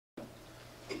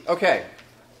Okay,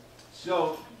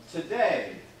 so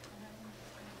today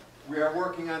we are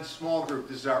working on small group.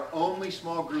 This is our only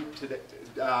small group today,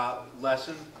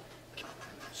 lesson.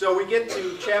 So we get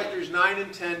to chapters 9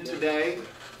 and 10 today.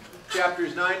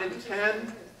 Chapters 9 and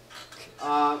 10,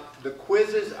 the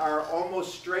quizzes are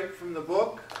almost straight from the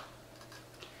book.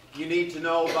 You need to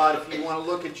know about, if you want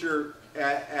to look at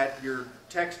your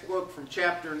textbook from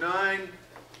chapter 9,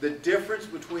 the difference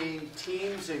between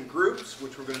teams and groups,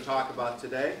 which we're going to talk about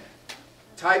today,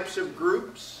 types of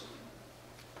groups,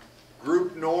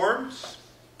 group norms,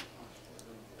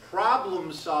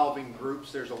 problem-solving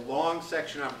groups. There's a long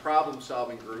section on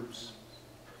problem-solving groups.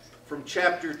 From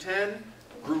chapter 10,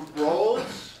 group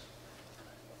roles,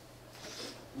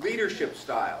 leadership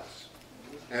styles,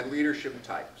 and leadership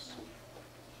types.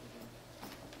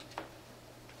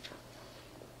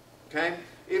 Okay?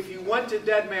 If you went to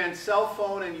Dead Man's cell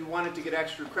phone and you wanted to get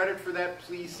extra credit for that,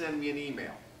 please send me an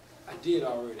email. I did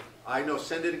already. I know,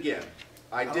 send it again.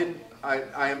 I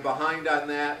am behind on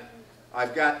that.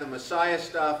 I've got the Messiah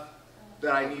stuff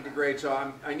that I need to grade,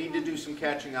 so I need to do some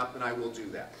catching up, and I will do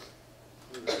that.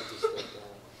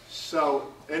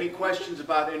 So, any questions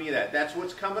about any of that? That's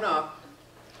what's coming up.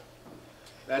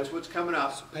 That's what's coming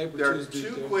up. So paper there are two is due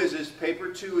two quizzes.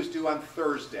 Paper 2 is due on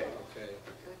Thursday. Okay.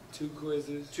 2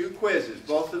 quizzes. 2 quizzes.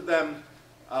 Both of them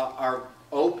are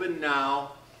open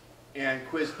now. And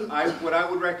what I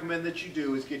would recommend that you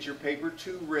do is get your paper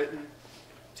 2 written,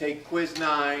 take quiz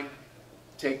 9,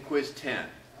 take quiz 10,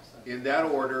 in that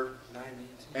order,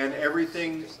 and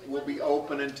everything will be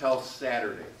open until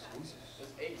Saturday.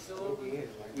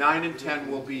 9 and 10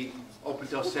 will be open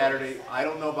until Saturday. I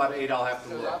don't know about 8. I'll have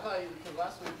to look. Because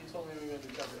last week you told me we were going to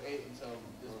do chapter 8 until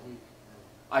this week.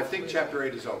 I think chapter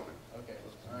 8 is open. Okay.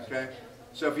 All right. Okay?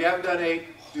 So if you haven't done 8,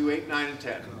 do 8, 9, and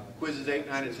 10. Quizzes 8,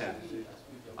 9, and 10.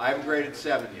 I haven't graded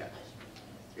 7 yet.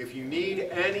 If you need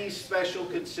any special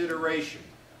consideration,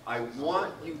 I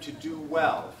want you to do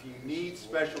well. If you need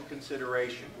special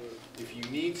consideration, if you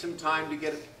need some time to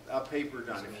get a paper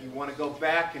done, if you want to go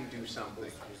back and do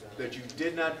something that you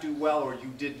did not do well or you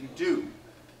didn't do,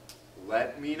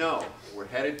 let me know. We're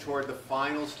headed toward the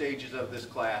final stages of this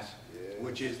class,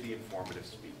 which is the informative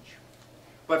speech.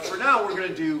 But for now, we're going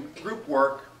to do group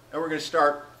work, and we're going to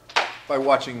start by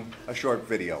watching a short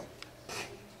video.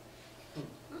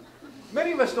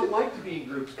 Many of us don't like to be in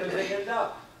groups because they end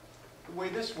up the way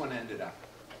this one ended up.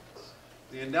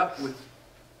 They end up with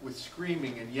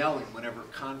screaming and yelling whenever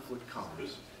conflict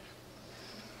comes.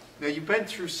 Now, you've been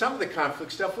through some of the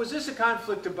conflict stuff. Was this a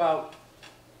conflict about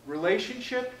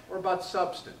relationship or about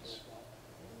substance?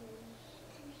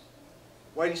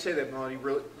 Why do you say that, Melanie?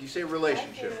 You say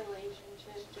relationship. I say relationship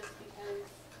just because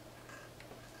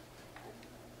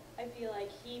I feel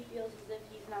like he feels as if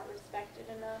he's not respected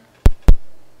enough.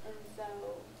 And so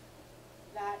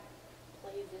that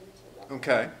plays into the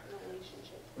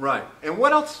relationship. Right. And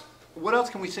what else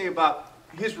can we say about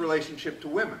his relationship to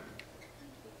women?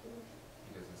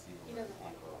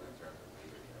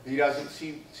 He doesn't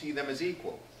see them as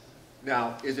equal.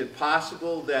 Now, is it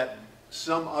possible that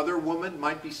some other woman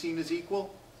might be seen as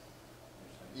equal?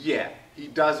 Yeah. He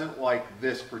doesn't like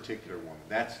this particular woman.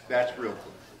 That's real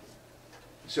clear.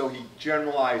 So he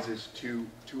generalizes to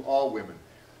all women.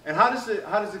 And how does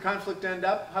the conflict end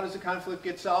up? How does the conflict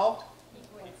get solved?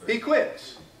 He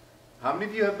quits. How many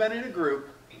of you have been in a group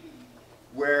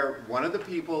where one of the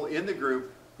people in the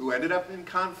group who ended up in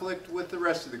conflict with the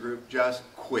rest of the group just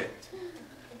quit?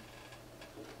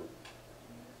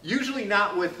 Usually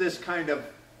not with this kind of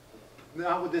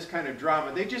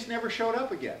drama. They just never showed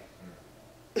up again.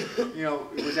 You know,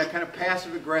 it was that kind of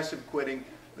passive-aggressive quitting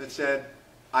that said,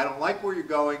 I don't like where you're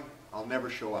going, I'll never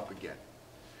show up again.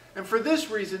 And for this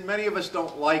reason, many of us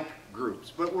don't like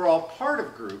groups, but we're all part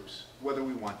of groups, whether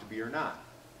we want to be or not.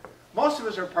 Most of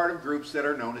us are part of groups that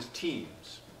are known as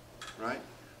teams, right?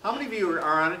 How many of you are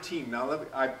on a team? Now,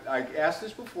 I asked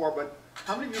this before, but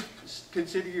how many of you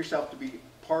consider yourself to be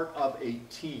part of a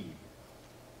team?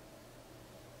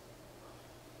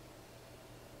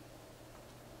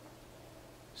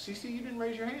 Cece, you didn't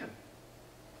raise your hand.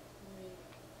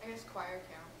 I guess choir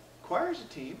counts. Choir's a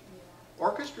team. Yeah.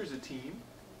 Orchestra's a team.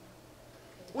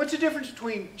 What's the difference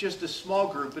between just a small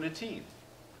group and a team?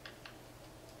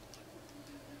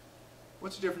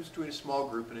 What's the difference between a small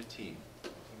group and a team?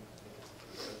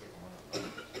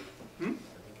 Hmm?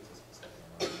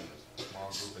 Small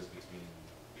group is between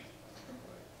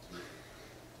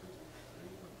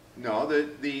No,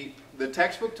 the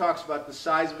textbook talks about the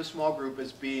size of a small group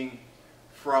as being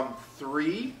from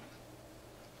 3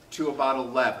 to about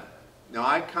 11. Now,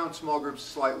 I count small groups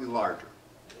slightly larger.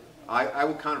 I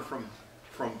will count it from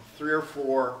 3 or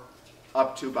 4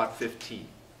 up to about 15.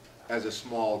 as a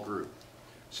small group.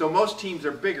 So most teams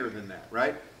are bigger than that,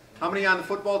 right? How many on the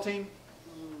football team?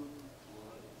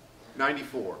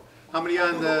 94. How many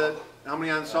on the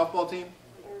softball team?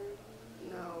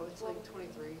 No, it's like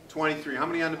 23. 23. How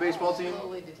many on the baseball team?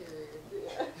 Slowly deteriorated.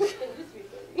 It used to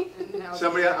be 30. And now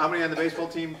How many on the baseball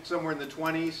team? Somewhere in the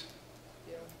 20s.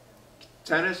 Yeah.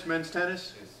 Tennis, men's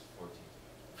tennis? It's 14.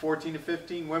 14 to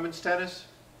 15. Women's tennis?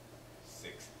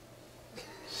 6.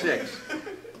 6.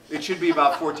 It should be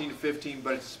about 14 to 15,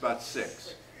 but it's about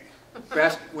 6.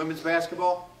 Women's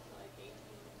basketball? Like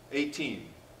 18.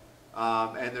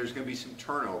 And there's going to be some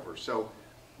turnover. So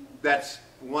that's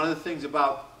one of the things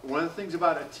about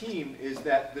a team is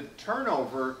that the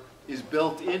turnover is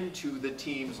built into the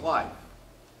team's life.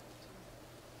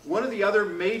 One of the other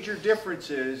major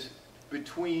differences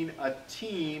between a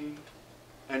team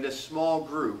and a small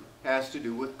group has to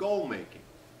do with goal making.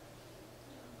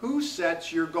 Who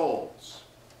sets your goals?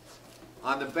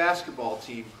 On the basketball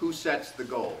team, who sets the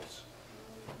goals?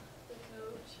 The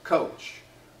coach. Coach.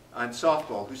 On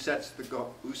softball, who sets the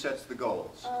goals? We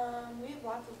have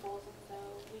lots of goals, and so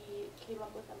we came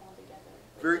up with them all together.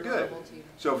 Very good. Double team.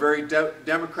 So very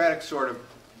democratic sort of.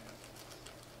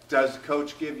 Does the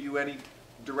coach give you any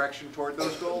direction toward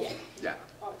those goals? Yeah.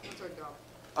 Oh, That's our job.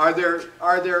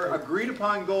 Are there agreed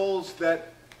upon goals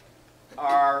that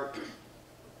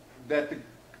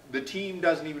the team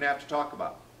doesn't even have to talk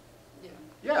about? Yeah.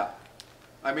 Yeah.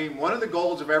 I mean, one of the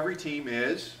goals of every team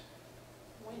is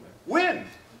win.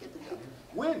 Get the job.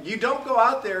 Win. You don't go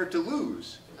out there to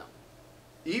lose. No.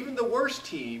 Even the worst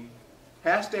team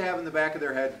has to have in the back of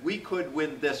their head, we could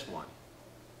win this one.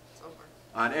 It's over.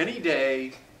 On any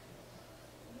day,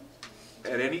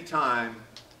 at any time,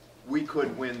 we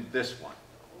could win this one.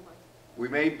 Oh my. We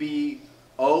may be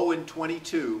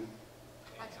 0-22,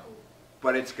 High school.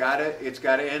 but it's gotta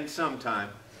end sometime.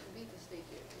 We beat the state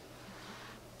champion.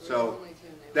 We're So, the only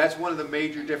team they that's one of the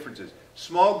major differences.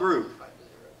 Small group. won 5-0.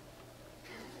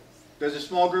 Does a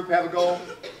small group have a goal?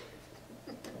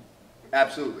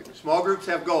 Absolutely. Small groups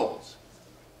have goals.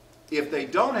 If they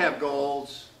don't have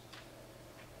goals,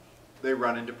 they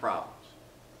run into problems.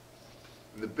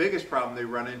 And the biggest problem they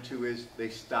run into is they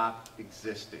stop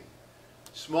existing.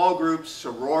 Small groups,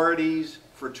 sororities,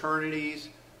 fraternities,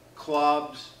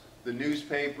 clubs, the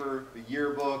newspaper, the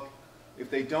yearbook, if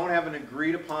they don't have an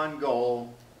agreed upon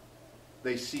goal,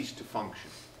 they cease to function.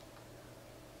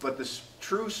 But the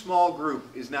true small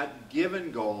group is not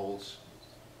given goals,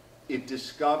 it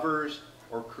discovers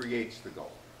or creates the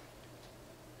goal.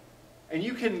 And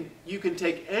you can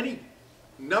take any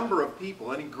number of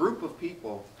people, any group of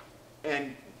people,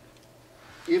 and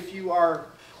if you are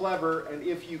clever and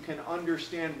if you can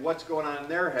understand what's going on in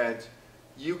their heads,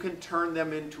 you can turn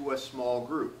them into a small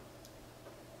group.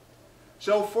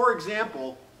 So, for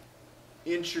example,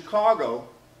 in Chicago,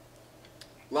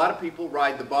 a lot of people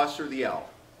ride the bus or the L.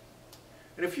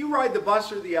 And if you ride the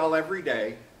bus or the L every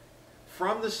day,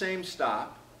 from the same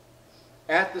stop,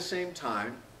 at the same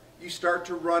time, you start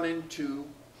to run into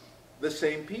the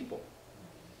same people.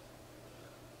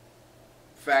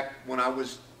 In fact, when I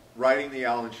was riding the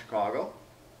L in Chicago,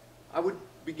 I would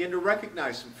begin to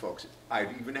recognize some folks.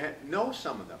 I'd even know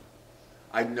some of them.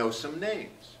 I'd know some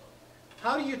names.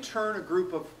 How do you turn a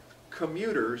group of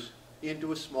commuters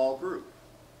into a small group?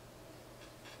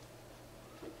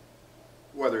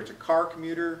 Whether it's a car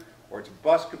commuter, or it's a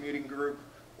bus commuting group,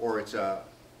 or it's a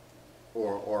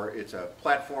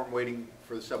platform waiting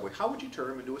for the subway. How would you turn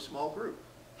them into a small group?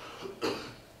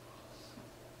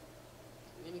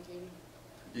 Communicating.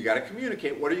 You got to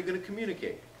communicate. What are you going to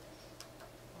communicate?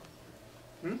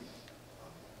 On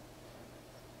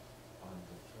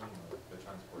the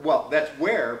transport. Well, that's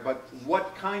where, but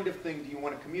what kind of thing do you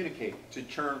want to communicate to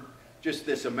turn just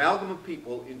this amalgam of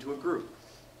people into a group?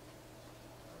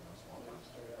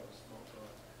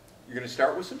 You're going to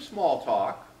start with some small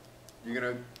talk. You're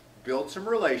going to build some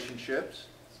relationships.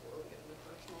 Slowly get into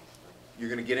personal stuff. You're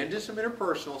going to get into some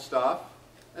interpersonal stuff.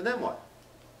 And then what?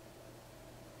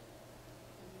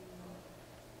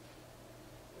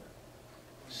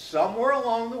 Somewhere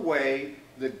along the way,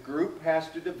 the group has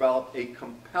to develop a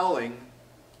compelling,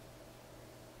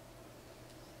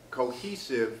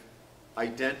 cohesive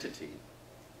identity.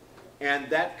 And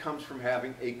that comes from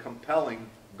having a compelling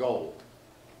goal.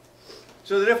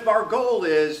 So that if our goal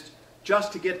is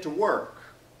just to get to work,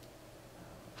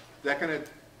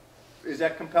 is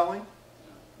that compelling?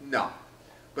 No.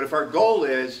 But if our goal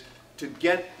is to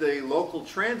get the local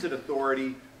transit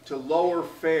authority to lower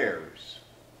fares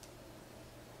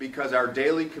because our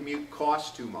daily commute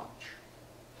costs too much,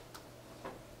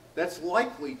 that's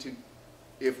likely to,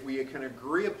 if we can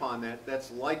agree upon that,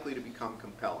 that's likely to become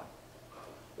compelling.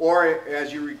 Or,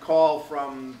 as you recall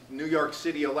from New York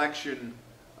City election,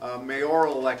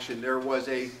 mayoral election, there was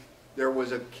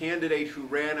a candidate who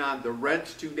ran on the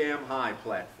Rent's Too Damn High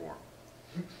platform.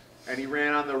 And he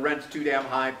ran on the Rent's Too Damn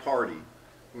High party.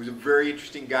 He was a very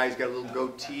interesting guy. He's got a little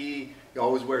goatee. He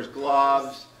always wears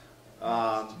gloves.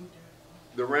 The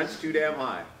Rent's Too Damn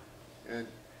High. And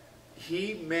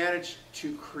he managed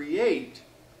to create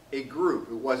a group.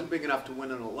 It wasn't big enough to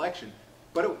win an election,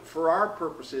 but for our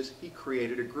purposes, he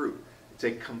created a group. It's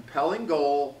a compelling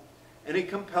goal and a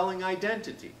compelling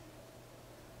identity.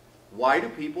 Why do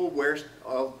people wear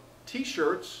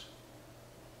t-shirts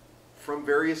from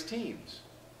various teams?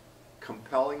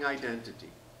 Compelling identity.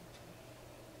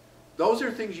 Those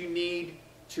are things you need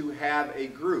to have a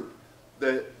group.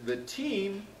 The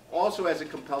team also has a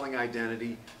compelling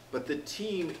identity, but the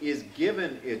team is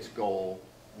given its goal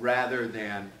rather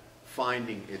than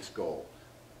finding its goal.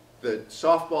 The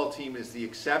softball team is the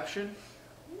exception.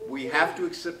 We have to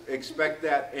expect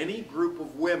that any group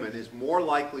of women is more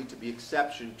likely to be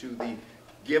exception to the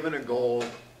given a goal,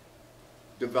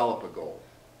 develop a goal.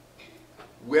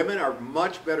 Women are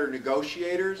much better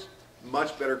negotiators,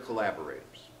 much better collaborators.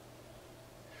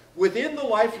 Within the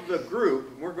life of a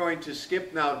group, and we're going to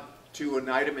skip now to an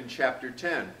item in chapter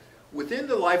 10, within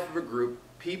the life of a group,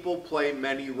 people play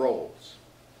many roles.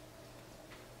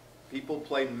 People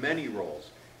play many roles.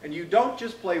 And you don't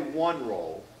just play one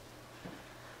role.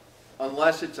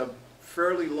 Unless it's a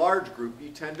fairly large group, you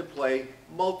tend to play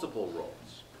multiple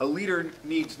roles. A leader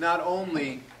needs not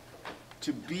only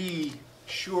to be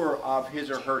sure of his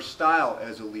or her style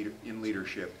as a leader in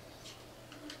leadership.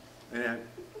 And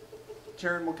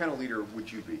Taryn, what kind of leader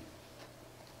would you be?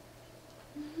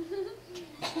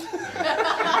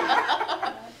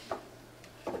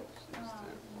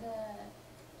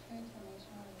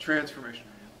 Transformation.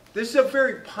 This is a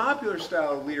very popular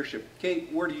style of leadership. Kate,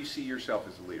 where do you see yourself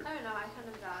as a leader? I don't know, I kind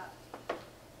of got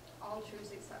all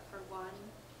truths except for one.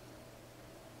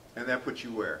 And that puts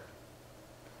you where?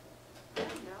 I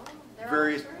don't know, they're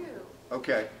Various- all true.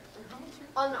 Okay,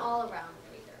 An all-around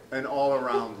leader. an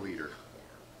all-around leader.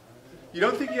 You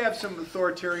don't think you have some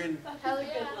authoritarian? Hell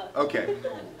yeah. Okay,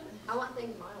 I want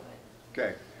things my way.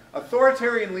 okay.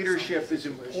 Authoritarian leadership is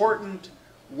important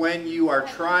when you are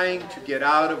trying to get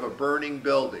out of a burning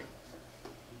building.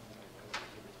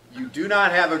 You do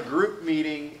not have a group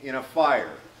meeting in a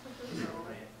fire.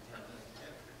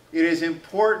 It is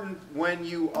important when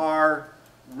you are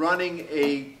running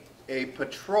a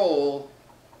patrol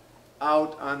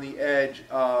out on the edge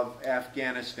of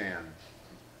Afghanistan.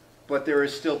 But there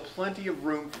is still plenty of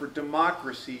room for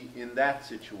democracy in that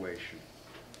situation.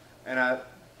 And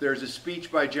there's a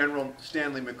speech by General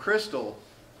Stanley McChrystal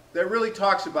that really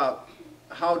talks about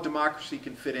how democracy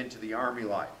can fit into the Army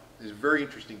life. It's a very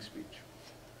interesting speech.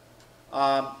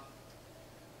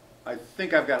 I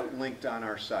think I've got it linked on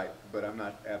our site, but I'm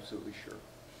not absolutely sure.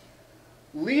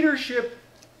 Leadership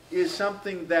is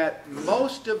something that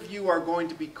most of you are going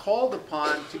to be called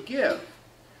upon to give.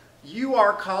 You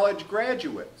are college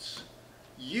graduates.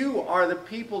 You are the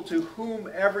people to whom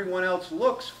everyone else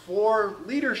looks for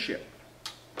leadership.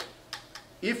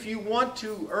 If you want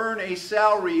to earn a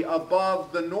salary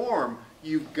above the norm,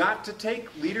 you've got to take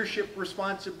leadership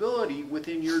responsibility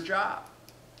within your job.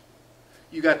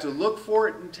 You've got to look for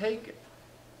it and take it.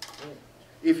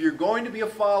 If you're going to be a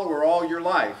follower all your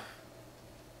life,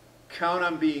 count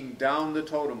on being down the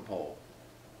totem pole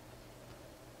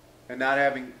and not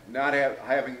having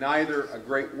neither a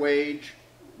great wage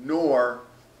nor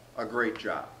a great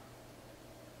job.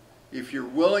 If you're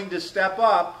willing to step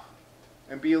up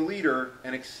and be a leader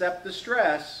and accept the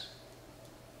stress,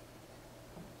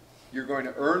 you're going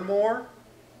to earn more,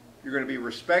 you're going to be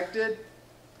respected,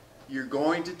 you're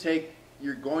going to take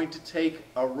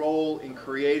a role in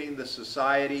creating the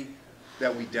society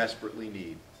that we desperately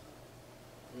need.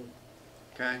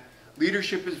 Okay?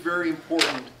 Leadership is very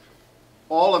important.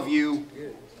 All of you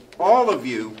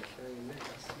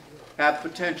have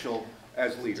potential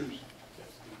as leaders.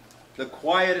 The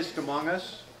quietest among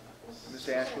us, Miss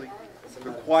Ashley,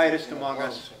 the quietest among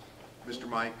us, Mr.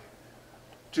 Mike,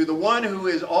 to the one who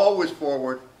is always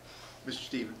forward, Mr.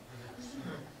 Stephen.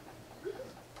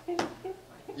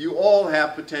 You all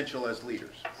have potential as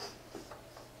leaders.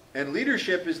 And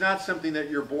leadership is not something that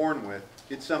you're born with.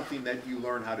 It's something that you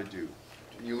learn how to do.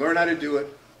 And you learn how to do it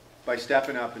by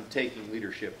stepping up and taking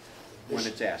leadership when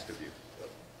it's asked of you.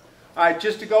 All right,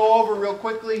 just to go over real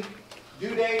quickly,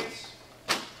 due dates.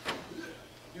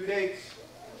 Due dates.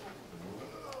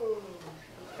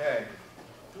 Okay.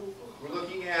 We're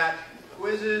looking at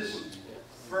quizzes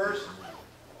first.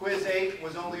 Quiz 8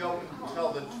 was only open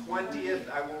until the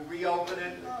 20th. I will reopen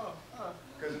it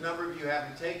because a number of you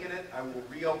haven't taken it, I will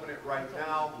reopen it right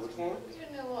now. Which one? You're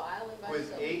in a little island by Quiz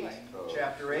yourself, 8, like.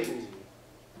 Chapter 8,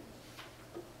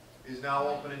 is now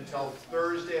open until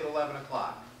Thursday at 11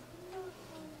 o'clock.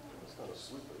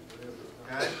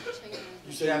 Okay?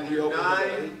 You say Chapter you reopened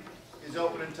it at 9 is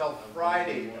open until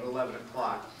Friday at 11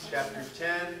 o'clock. Chapter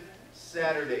 10,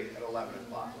 Saturday at 11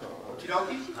 o'clock. Okie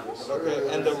dokie?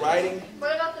 Okay, and the writing?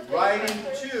 What about the? Writing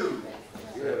 2,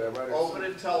 open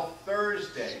until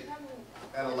Thursday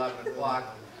at 11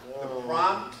 o'clock. The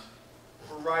prompt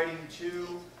for writing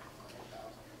 2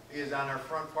 is on our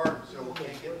front part, so we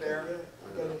can't get there.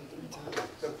 I got it 3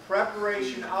 times. The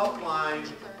preparation outline,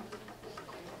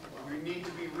 we need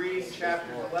to be reading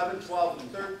chapters 11, 12,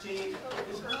 and 13.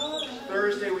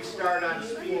 Thursday we start on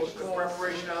speech. The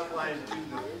preparation outline is due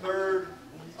the 3rd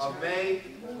of May.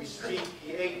 We speak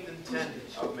the 8th and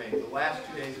 10th of May, the last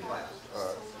 2 days of class.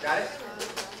 Got it?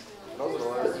 Those are the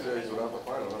last 2 days without the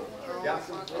final, huh? Yeah.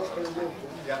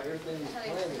 Yeah. Everything's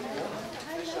planned.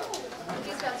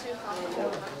 He's got 2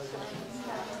 copies.